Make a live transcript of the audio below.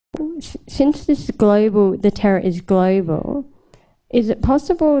since the terror is global, is it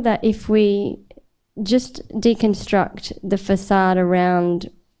possible that if we just deconstruct the facade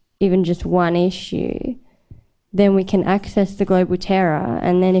around even just one issue, then we can access the global terror,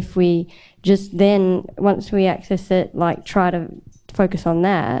 and then if we just then, once we access it, like try to focus on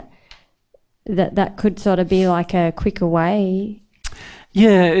that could sort of be like a quicker way?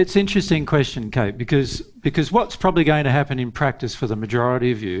 Yeah, it's an interesting question, Kate, because what's probably going to happen in practice for the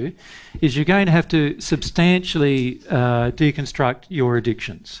majority of you is you're going to have to substantially deconstruct your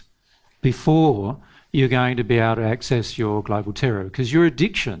addictions before you're going to be able to access your global terror, because your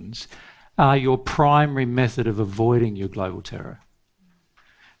addictions are your primary method of avoiding your global terror.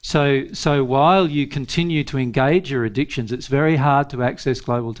 So while you continue to engage your addictions, it's very hard to access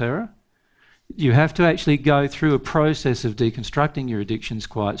global terror. You have to actually go through a process of deconstructing your addictions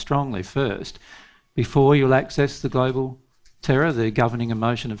quite strongly first before you'll access the global terror, the governing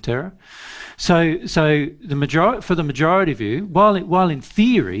emotion of terror. So for the majority of you, while in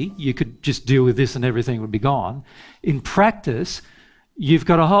theory you could just deal with this and everything would be gone, in practice you've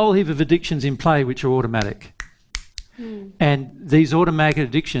got a whole heap of addictions in play which are automatic. And these automatic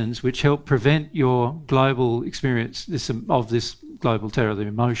addictions which help prevent your global experience of this global terror, the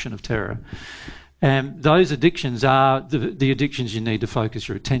emotion of terror, those addictions are the addictions you need to focus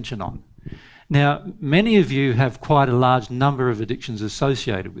your attention on. Now, many of you have quite a large number of addictions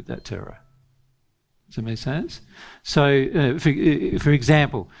associated with that terror. Does that make sense? So, for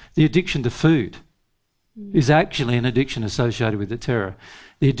example, the addiction to food is actually an addiction associated with the terror.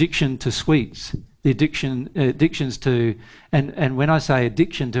 The addiction to sweets, the addictions to, and when I say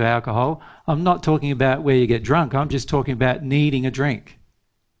addiction to alcohol, I'm not talking about where you get drunk, I'm just talking about needing a drink.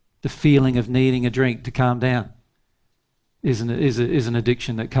 The feeling of needing a drink to calm down is an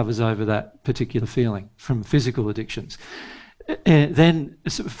addiction that covers over that particular feeling from physical addictions. Then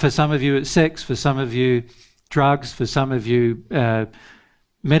for some of you it's sex, for some of you drugs, for some of you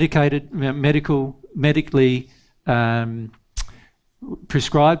medically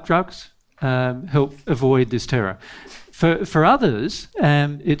prescribed drugs help avoid this terror. For others,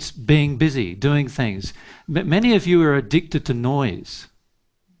 it's being busy, doing things. Many of you are addicted to noise.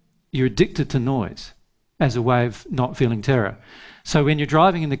 You're addicted to noise as a way of not feeling terror. So when you're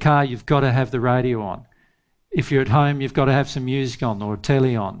driving in the car, you've got to have the radio on. If you're at home, you've got to have some music on or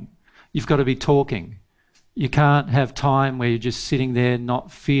telly on. You've got to be talking. You can't have time where you're just sitting there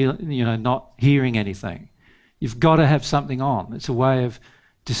not hearing anything. You've got to have something on. It's a way of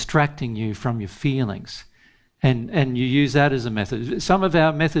distracting you from your feelings. And you use that as a method. Some of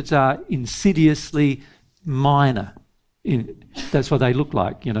our methods are insidiously minor. That's what they look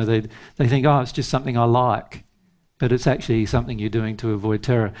like. You know, they think, oh, it's just something I like. But it's actually something you're doing to avoid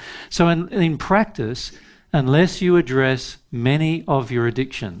terror. So in practice, unless you address many of your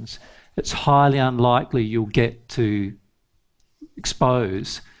addictions, it's highly unlikely you'll get to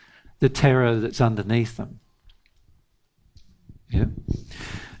expose the terror that's underneath them. Yeah.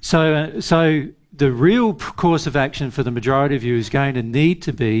 So the real course of action for the majority of you is going to need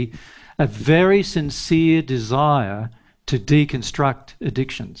to be a very sincere desire to deconstruct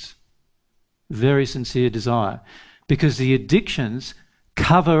addictions. Very sincere desire. Because the addictions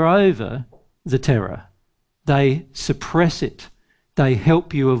cover over the terror. They suppress it. They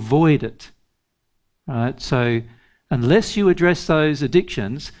help you avoid it. Right? So unless you address those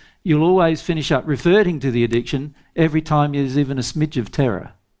addictions, you'll always finish up reverting to the addiction every time there's even a smidge of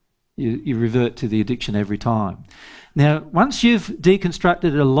terror. You revert to the addiction every time. Now, once you've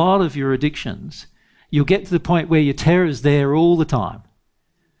deconstructed a lot of your addictions, you'll get to the point where your terror's there all the time.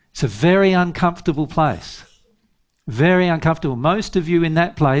 It's a very uncomfortable place. Very uncomfortable. Most of you in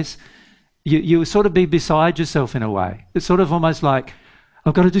that place, you sort of be beside yourself in a way. It's sort of almost like,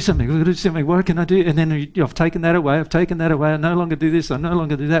 I've got to do something, what can I do? And then I've taken that away, I no longer do this, I no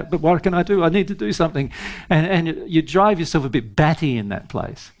longer do that, but what can I do? I need to do something. And you drive yourself a bit batty in that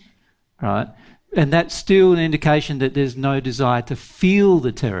place, right? And that's still an indication that there's no desire to feel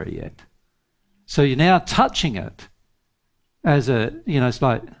the terror yet. So you're now touching it as it's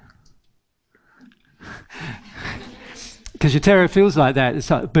like, because your terror feels like that,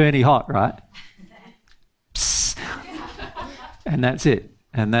 it's like burny hot, right? Psst. And that's it.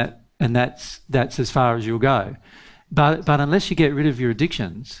 And that's as far as you'll go. But unless you get rid of your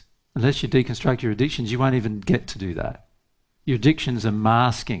addictions, unless you deconstruct your addictions, you won't even get to do that. Your addictions are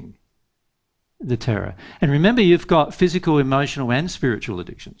masking the terror. And remember, you've got physical, emotional and spiritual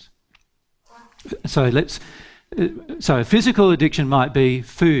addictions. So a physical addiction might be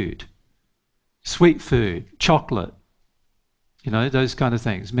food, sweet food, chocolate, those kind of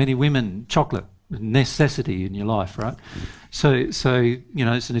things. Many women, chocolate. necessity in your life, right? So you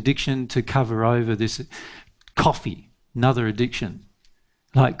know, it's an addiction to cover over this. Coffee, another addiction.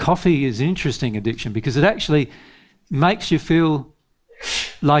 Like, coffee is an interesting addiction because it actually makes you feel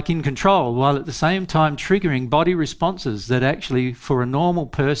like in control, while at the same time triggering body responses that actually, for a normal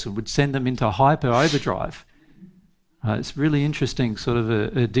person, would send them into hyper overdrive. It's really interesting sort of a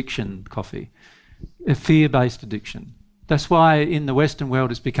addiction, coffee. A fear-based addiction. That's why in the Western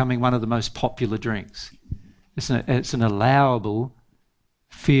world it's becoming one of the most popular drinks. It's an allowable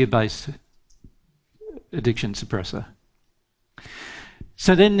fear-based addiction suppressor.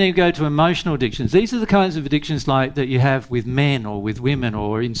 So then you go to emotional addictions. These are the kinds of addictions like that you have with men or with women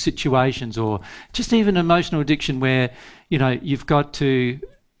or in situations, or just even emotional addiction where, you know, you've got to,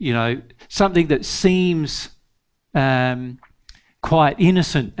 you know, something that seems quite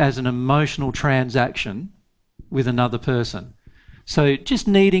innocent as an emotional transaction with another person. So just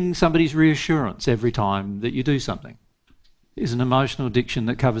needing somebody's reassurance every time that you do something is an emotional addiction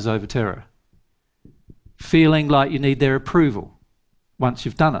that covers over terror. Feeling like you need their approval once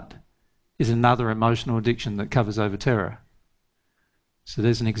you've done it is another emotional addiction that covers over terror. So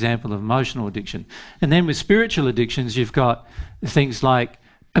there's an example of emotional addiction. And then with spiritual addictions, you've got things like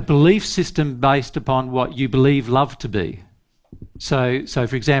a belief system based upon what you believe love to be. So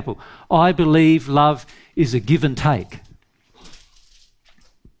for example, I believe love is a give and take.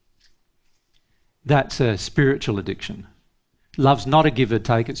 That's a spiritual addiction. Love's not a give and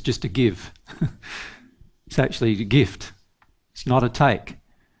take, it's just a give. It's actually a gift. It's not a take.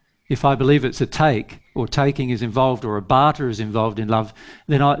 If I believe it's a take, or taking is involved, or a barter is involved in love,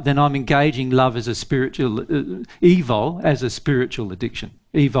 then I'm engaging love as a spiritual, evil as a spiritual addiction.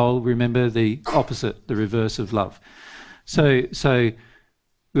 Evil, remember, the opposite, the reverse of love. So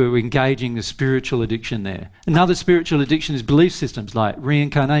we're engaging the spiritual addiction there. Another spiritual addiction is belief systems, like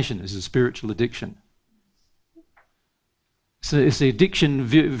reincarnation is a spiritual addiction. So it's the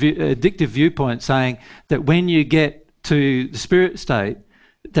addictive viewpoint saying that when you get to the spirit state,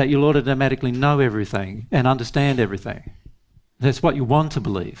 that you'll automatically know everything and understand everything. That's what you want to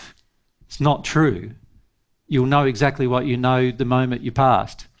believe. It's not true. You'll know exactly what you know the moment you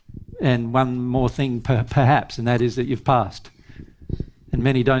passed. And one more thing perhaps, and that is that you've passed. And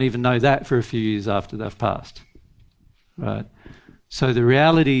many don't even know that for a few years after they've passed. Right? So the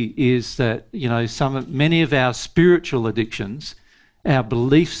reality is that, you know, many of our spiritual addictions, our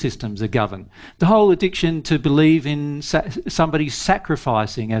belief systems are governed. The whole addiction to believe in somebody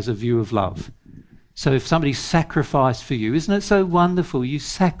sacrificing as a view of love. So if somebody sacrificed for you, isn't it so wonderful? You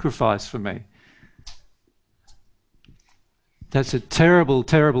sacrifice for me. That's a terrible,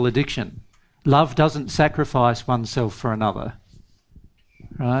 terrible addiction. Love doesn't sacrifice oneself for another.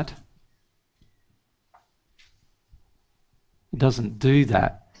 Right? It doesn't do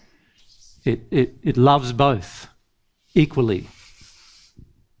that. It loves both equally.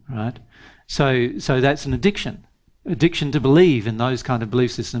 Right? So that's an addiction. Addiction to believe in those kind of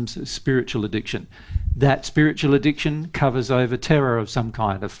belief systems is spiritual addiction. That spiritual addiction covers over terror of some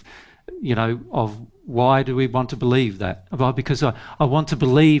kind of, you know, of why do we want to believe that? Well, because I want to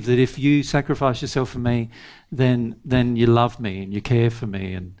believe that if you sacrifice yourself for me, then you love me and you care for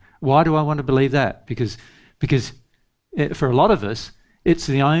me. And why do I want to believe that? Because for a lot of us, it's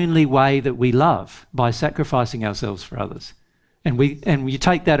the only way that we love, by sacrificing ourselves for others. And you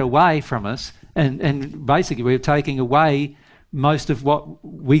take that away from us, and basically we're taking away most of what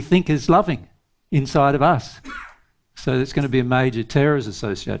we think is loving inside of us. So there's going to be a major terrors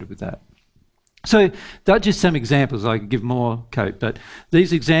associated with that. So they're just some examples. I could give more, Cope, but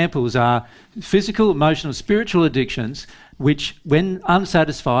these examples are physical, emotional, spiritual addictions, which, when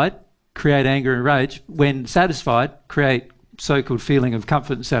unsatisfied, create anger and rage. When satisfied, create so-called feeling of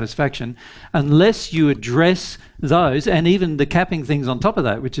comfort and satisfaction. Unless you address those, and even the capping things on top of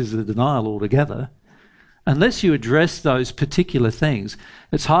that, which is the denial altogether, unless you address those particular things,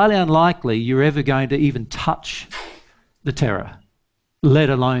 it's highly unlikely you're ever going to even touch the terror, let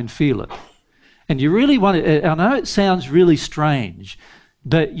alone feel it. And you really want to, I know it sounds really strange,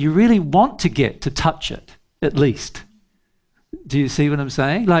 but you really want to get to touch it, at least. Do you see what I'm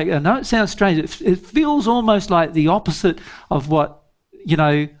saying? Like, I know it sounds strange. It feels almost like the opposite of what, you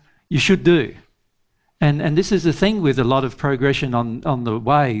know, you should do. And this is the thing with a lot of progression on the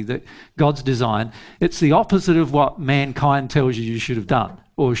way that God's designed. It's the opposite of what mankind tells you should have done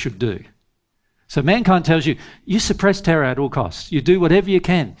or should do. So mankind tells you, you suppress terror at all costs. You do whatever you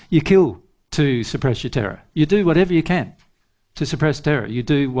can. You kill to suppress your terror. You do whatever you can to suppress terror. You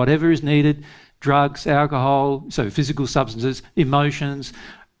do whatever is needed, drugs, alcohol, so physical substances, emotions,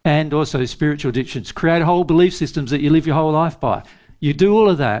 and also spiritual addictions. Create whole belief systems that you live your whole life by. You do all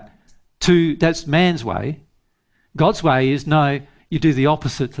of that That's man's way. God's way is, no, you do the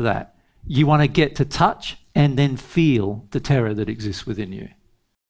opposite to that. You want to get to touch and then feel the terror that exists within you.